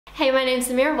Hey, my name's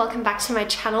Amea, welcome back to my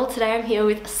channel. Today I'm here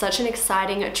with such an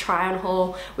exciting try-on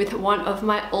haul with one of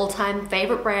my all-time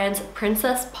favorite brands,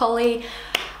 Princess Polly.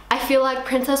 I feel like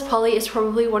Princess Polly is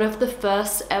probably one of the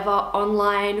first ever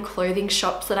online clothing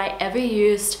shops that I ever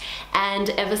used,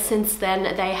 and ever since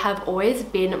then they have always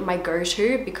been my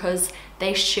go-to because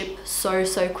they ship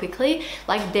so quickly.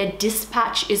 Like, their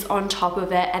dispatch is on top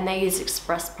of it and they use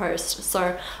express post.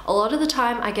 So a lot of the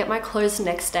time I get my clothes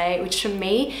next day, which for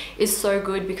me is so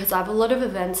good because I have a lot of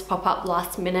events pop up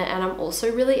last minute and I'm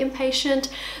also really impatient.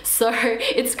 So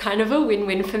it's kind of a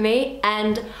win-win for me.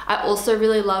 And I also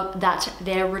really love that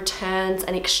their returns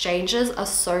and exchanges are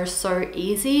so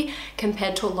easy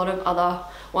compared to a lot of other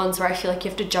ones where I feel like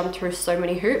you have to jump through so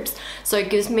many hoops. So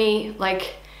it gives me,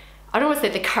 like, I don't want to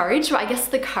say the courage, but I guess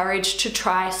the courage to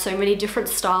try so many different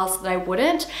styles that I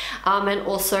wouldn't. And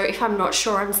also, if I'm not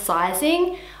sure on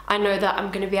sizing, I know that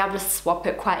I'm going to be able to swap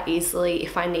it quite easily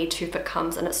if I need to, if it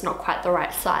comes and it's not quite the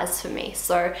right size for me.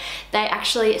 So they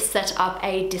actually set up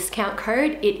a discount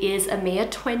code. It is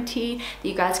Amea20 that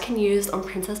you guys can use on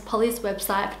Princess Polly's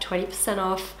website for 20%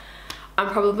 off. I'm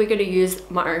probably going to use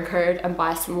my own code and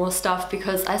buy some more stuff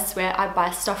because I swear I buy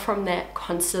stuff from there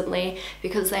constantly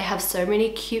because they have so many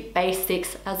cute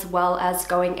basics as well as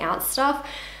going out stuff.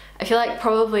 I feel like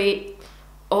probably,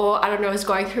 or I don't know, I was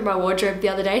going through my wardrobe the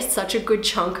other day, such a good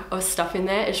chunk of stuff in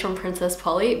there is from Princess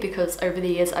Polly because over the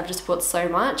years I've just bought so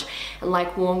much, and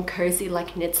like warm cozy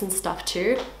like knits and stuff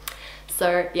too.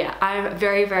 So yeah, I'm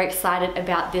very excited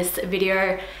about this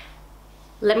video.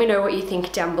 Let me know what you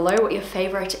think down below, what your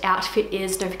favorite outfit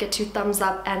is. Don't forget to thumbs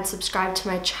up and subscribe to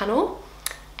my channel.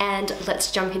 And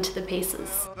let's jump into the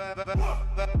pieces.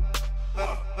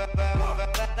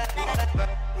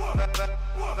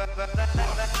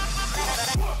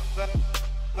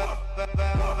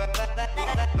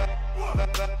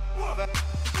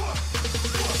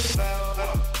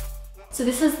 So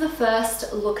this is the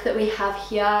first look that we have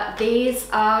here. These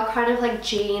are kind of like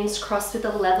jeans crossed with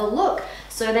a leather look.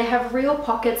 So they have real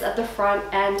pockets at the front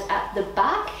and at the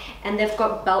back, and they've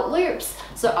got belt loops.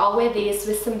 So I'll wear these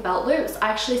with some belt loops. I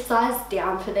actually sized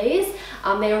down for these.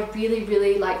 They are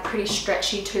really like pretty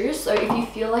stretchy too. So if you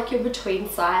feel like you're between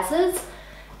sizes,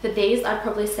 for these I'd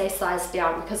probably say size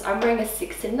down because I'm wearing a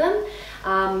 6 in them.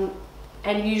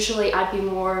 And usually I'd be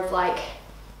more of like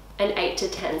an 8 to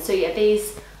 10. So yeah,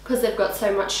 these, because they've got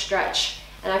so much stretch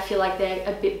and I feel like they're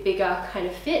a bit bigger kind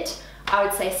of fit, I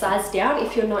would say size down.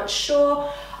 If you're not sure,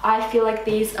 I feel like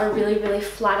these are really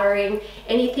flattering.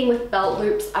 Anything with belt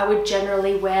loops I would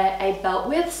generally wear a belt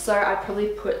with, so I'd probably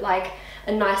put like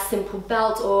a nice simple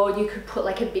belt, or you could put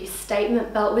like a big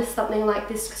statement belt with something like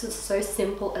this because it's so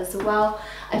simple as well.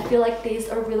 I feel like these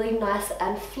are really nice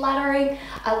and flattering.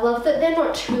 I love that they're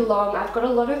not too long. I've got a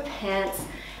lot of pants,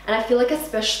 and I feel like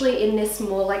especially in this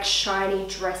more like shiny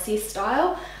dressy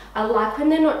style, I like when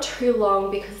they're not too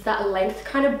long because that length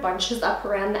kind of bunches up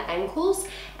around the ankles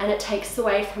and it takes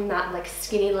away from that like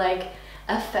skinny leg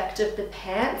effect of the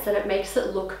pants and it makes it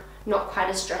look not quite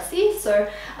as dressy. So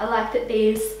I like that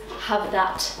these have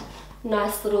that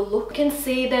nice little look. You can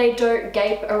see they don't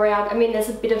gape around. I mean, there's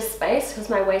a bit of space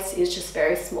because my waist is just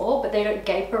very small, but they don't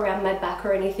gape around my back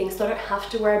or anything, so I don't have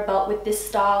to wear a belt with this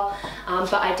style.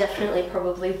 But I definitely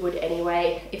probably would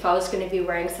anyway if I was going to be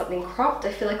wearing something cropped.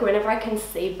 I feel like whenever I can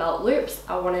see belt loops,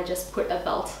 I want to just put a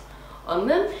belt on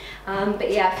them.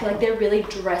 But yeah, I feel like they're really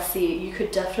dressy. You could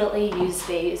definitely use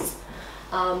these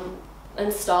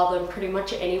and style them pretty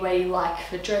much any way you like,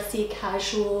 for dressy,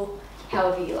 casual,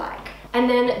 however you like. And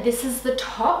then this is the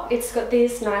top. It's got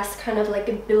these nice kind of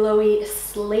like billowy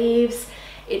sleeves.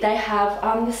 They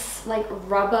have this like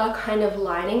rubber kind of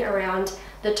lining around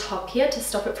the top here to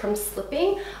stop it from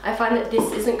slipping. I find that this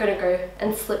isn't going to go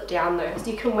and slip down though. So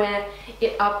you can wear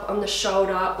it up on the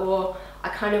shoulder, or I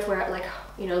kind of wear it like,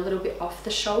 you know, a little bit off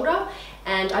the shoulder,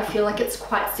 and I feel like it's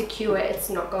quite secure. It's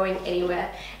not going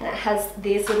anywhere, and it has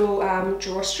these little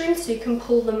drawstrings so you can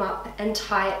pull them up and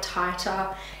tie it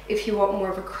tighter if you want more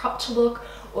of a cropped look,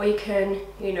 or you can,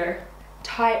 you know,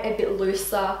 tie it a bit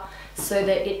looser so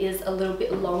that it is a little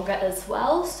bit longer as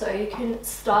well. So you can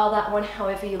style that one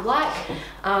however you like.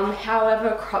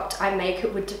 However cropped I make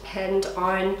it would depend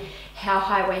on how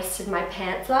high-waisted my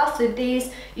pants are. So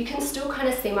these, you can still kind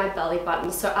of see my belly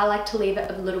button, so I like to leave it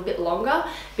a little bit longer.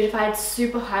 But if I had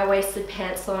super high-waisted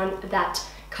pants on that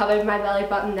covered my belly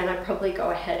button, then I'd probably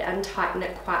go ahead and tighten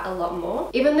it quite a lot more.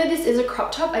 Even though this is a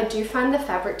crop top, I do find the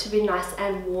fabric to be nice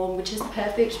and warm, which is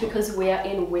perfect because we're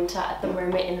in winter at the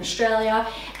moment in Australia,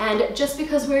 and just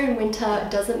because we're in winter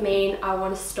doesn't mean I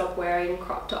want to stop wearing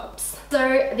crop tops.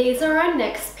 So these are our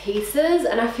next pieces,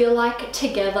 and I feel like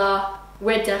together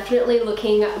we're definitely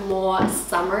looking more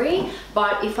summery,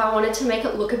 but if I wanted to make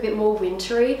it look a bit more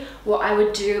wintry, what I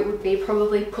would do would be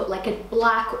probably put like a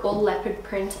black or leopard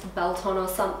print belt on or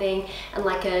something and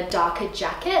like a darker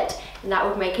jacket, and that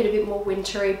would make it a bit more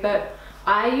wintry. But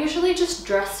I usually just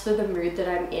dress for the mood that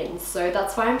I'm in, so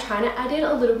that's why I'm trying to add in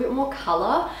a little bit more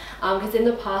color, because in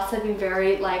the past I've been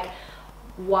very like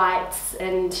whites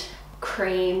and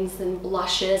creams and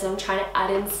blushes. I'm trying to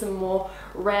add in some more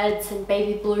reds and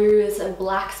baby blues and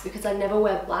blacks because I never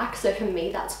wear black, so for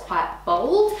me that's quite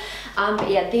bold. But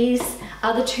yeah, these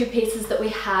are the two pieces that we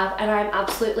have and I'm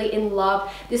absolutely in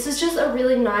love. This is just a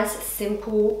really nice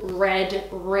simple red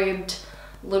ribbed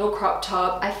little crop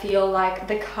top. I feel like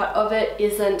the cut of it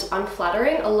isn't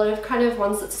unflattering. A lot of kind of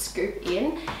ones that scoop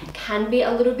in can be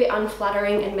a little bit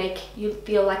unflattering and make you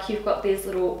feel like you've got these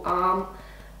little armpit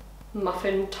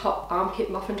muffin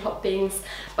top things,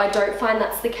 but I don't find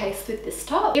that's the case with this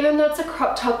top. Even though it's a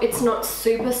crop top, it's not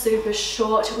super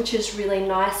short, which is really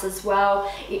nice as well.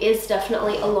 It is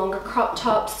definitely a longer crop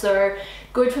top, so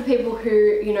good for people who,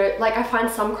 you know, like I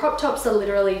find some crop tops are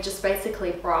literally just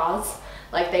basically bras.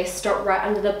 Like they stop right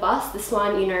under the bust. This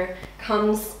one, you know,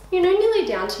 comes, you know, nearly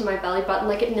down to my belly button,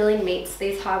 like it nearly meets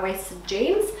these high-waisted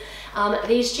jeans.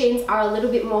 These jeans are a little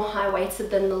bit more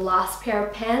high-waisted than the last pair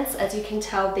of pants. As you can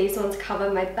tell, these ones cover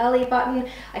my belly button.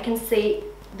 I can see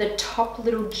the top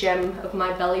little gem of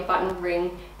my belly button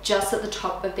ring just at the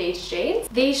top of these jeans.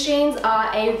 These jeans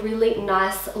are a really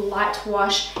nice light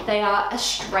wash. They are a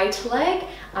straight leg,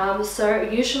 so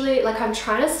usually like I'm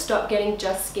trying to stop getting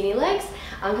just skinny legs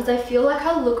because I feel like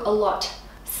I look a lot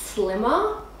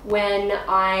slimmer when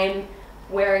I'm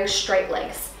wearing straight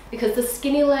legs, because the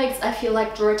skinny legs I feel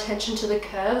like draw attention to the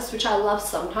curves, which I love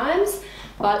sometimes,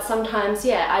 but sometimes,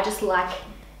 yeah, I just like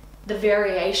the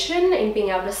variation in being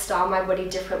able to style my body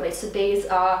differently. So these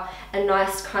are a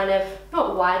nice kind of,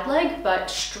 not wide leg, but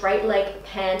straight leg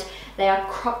pant. They are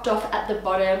cropped off at the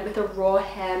bottom with a raw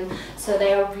hem, so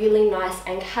they are really nice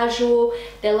and casual.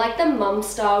 They're like the mum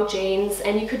style jeans,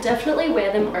 and you could definitely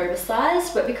wear them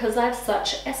oversized, but because I have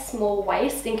such a small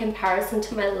waist in comparison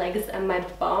to my legs and my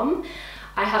bum,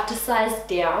 I have to size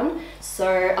down,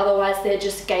 so otherwise they're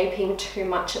just gaping too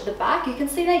much at the back. You can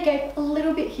see they gape a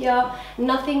little bit here,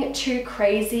 nothing too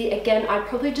crazy. Again, I'd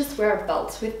probably just wear a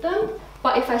belt with them.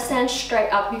 But if I stand straight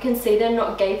up, you can see they're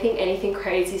not gaping anything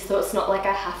crazy, so it's not like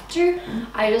I have to.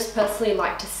 I just personally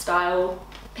like to style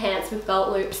pants with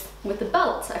belt loops with the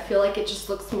belts. I feel like it just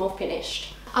looks more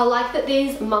finished. I like that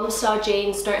these mum style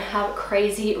jeans don't have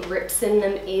crazy rips in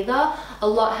them either. A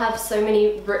lot have so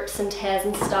many rips and tears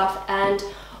and stuff, and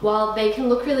while they can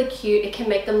look really cute, it can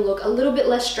make them look a little bit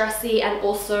less dressy and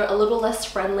also a little less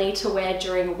friendly to wear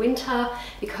during winter,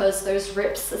 because those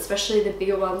rips, especially the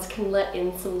bigger ones, can let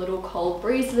in some little cold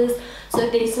breezes. So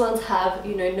these ones have,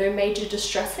 you know, no major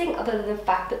distressing other than the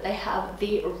fact that they have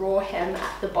the raw hem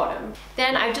at the bottom.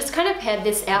 Then I've just kind of paired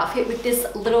this outfit with this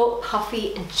little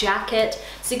puffy jacket.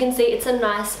 So you can see it's a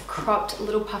nice cropped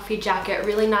little puffy jacket,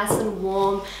 really nice and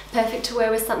warm, perfect to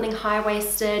wear with something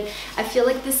high-waisted. I feel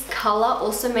like this color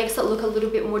also makes it look a little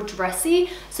bit more dressy.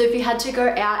 So if you had to go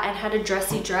out and had a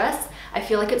dressy dress, I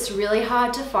feel like it's really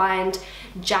hard to find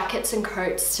jackets and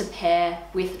coats to pair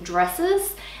with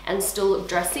dresses and still look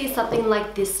dressy. Something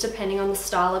like this, depending on the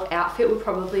style of outfit, would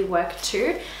probably work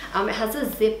too. It has a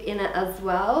zip in it as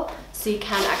well, so you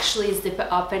can actually zip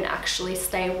it up and actually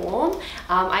stay warm.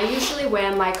 I usually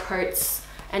wear my coats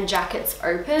and jackets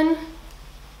open,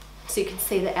 so you can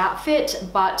see the outfit,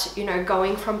 but you know,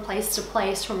 going from place to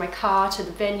place, from my car to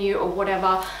the venue or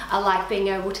whatever, I like being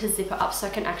able to zip it up so I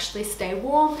can actually stay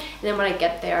warm, and then when I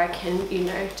get there I can, you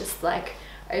know, just like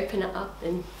open it up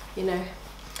and you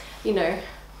know.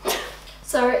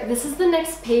 So this is the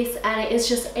next piece, and it is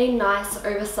just a nice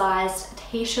oversized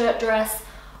t-shirt dress.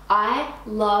 I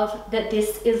love that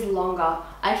this is longer.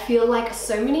 I feel like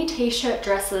so many t-shirt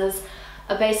dresses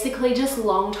are basically just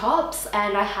long tops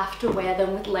and I have to wear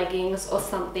them with leggings or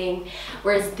something,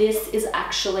 whereas this is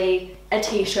actually a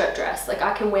t-shirt dress. Like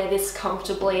I can wear this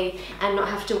comfortably and not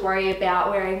have to worry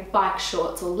about wearing bike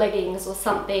shorts or leggings or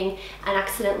something and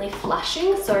accidentally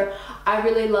flashing. So I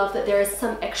really love that there is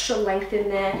some extra length in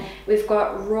there. We've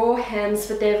got raw hems,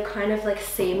 but they've kind of like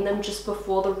seamed them just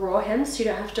before the raw hems, so you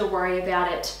don't have to worry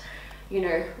about it, you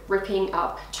know, ripping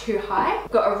up too high.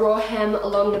 We've got a raw hem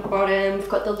along the bottom. We've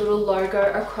got the little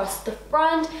logo across the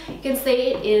front. You can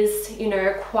see it is, you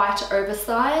know, quite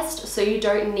oversized, so you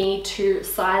don't need to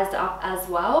size up as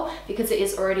well because it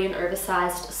is already an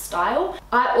oversized style.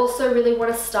 I also really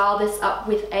want to style this up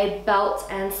with a belt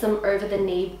and some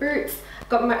over-the-knee boots. I've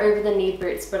got my over-the-knee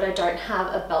boots, but I don't have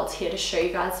a belt here to show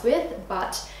you guys with,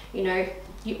 but you know,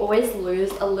 you always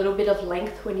lose a little bit of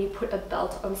length when you put a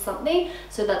belt on something.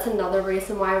 So that's another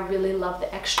reason why I really love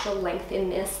the extra length in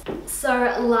this. So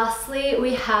lastly,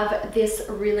 we have this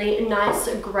really nice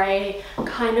gray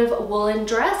kind of woolen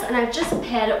dress, and I've just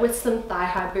paired it with some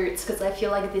thigh-high boots because I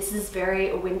feel like this is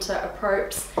very winter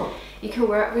appropriate. You can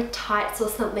wear it with tights or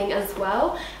something as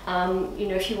well. You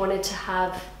know, if you wanted to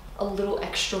have a little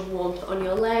extra warmth on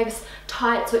your legs,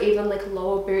 tights or even like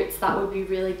lower boots, that would be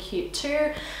really cute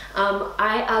too.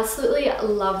 I absolutely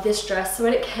love this dress. So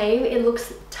when it came, it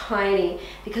looks tiny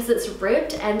because it's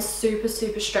ribbed and super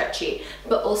stretchy,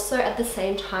 but also at the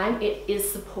same time it is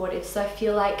supportive, so I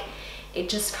feel like it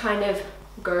just kind of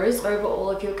goes over all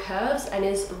of your curves and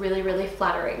is really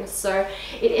flattering. So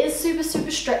it is super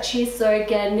stretchy, so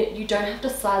again, you don't have to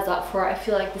size up for it. I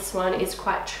feel like this one is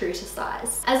quite true to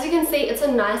size. As you can see, it's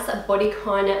a nice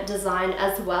bodycon design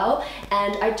as well,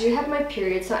 and I do have my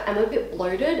period, so I'm a bit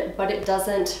bloated, but it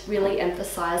doesn't really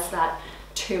emphasize that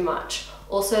too much.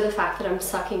 Also, the fact that I'm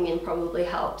sucking in probably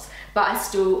helps, but I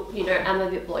still, you know, am a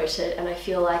bit bloated and I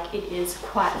feel like it is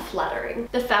quite flattering.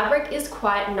 The fabric is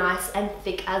quite nice and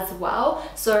thick as well,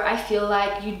 so I feel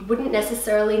like you wouldn't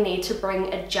necessarily need to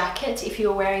bring a jacket if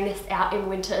you're wearing this out in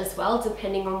winter as well,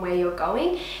 depending on where you're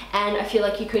going. And I feel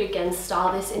like you could again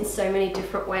style this in so many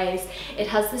different ways. It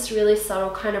has this really subtle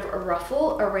kind of a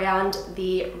ruffle around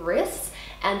the wrists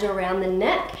and around the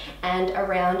neck and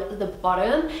around the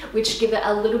bottom, which give it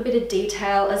a little bit of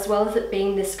detail, as well as it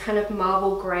being this kind of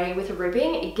marble grey with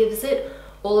ribbing. It gives it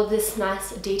all of this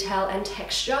nice detail and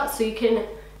texture, so you can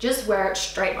just wear it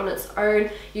straight on its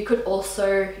own. You could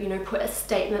also, you know, put a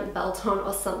statement belt on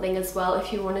or something as well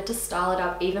if you wanted to style it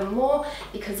up even more,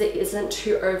 because it isn't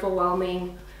too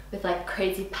overwhelming with like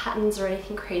crazy patterns or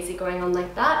anything crazy going on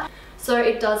like that. So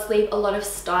it does leave a lot of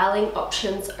styling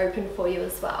options open for you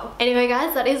as well. Anyway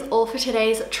guys, that is all for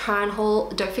today's try on haul.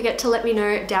 Don't forget to let me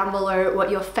know down below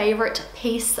what your favorite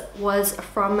piece was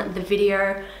from the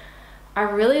video. I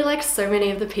really like so many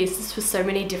of the pieces for so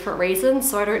many different reasons,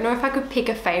 so I don't know if I could pick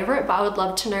a favorite, but I would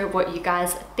love to know what you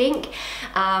guys think.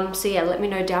 So yeah, let me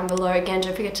know down below. Again,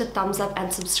 don't forget to thumbs up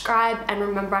and subscribe, and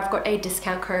remember, I've got a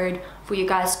discount code for you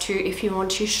guys too if you want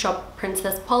to shop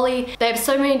Princess Polly. They have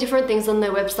so many different things on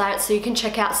their website, so you can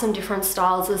check out some different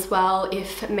styles as well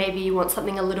if maybe you want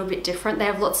something a little bit different. They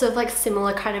have lots of like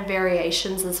similar kind of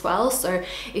variations as well, so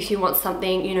if you want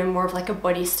something, you know, more of like a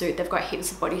bodysuit, they've got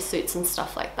heaps of bodysuits and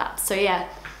stuff like that. So yeah,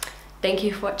 thank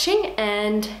you for watching,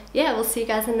 and yeah, we'll see you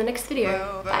guys in the next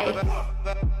video. Bye.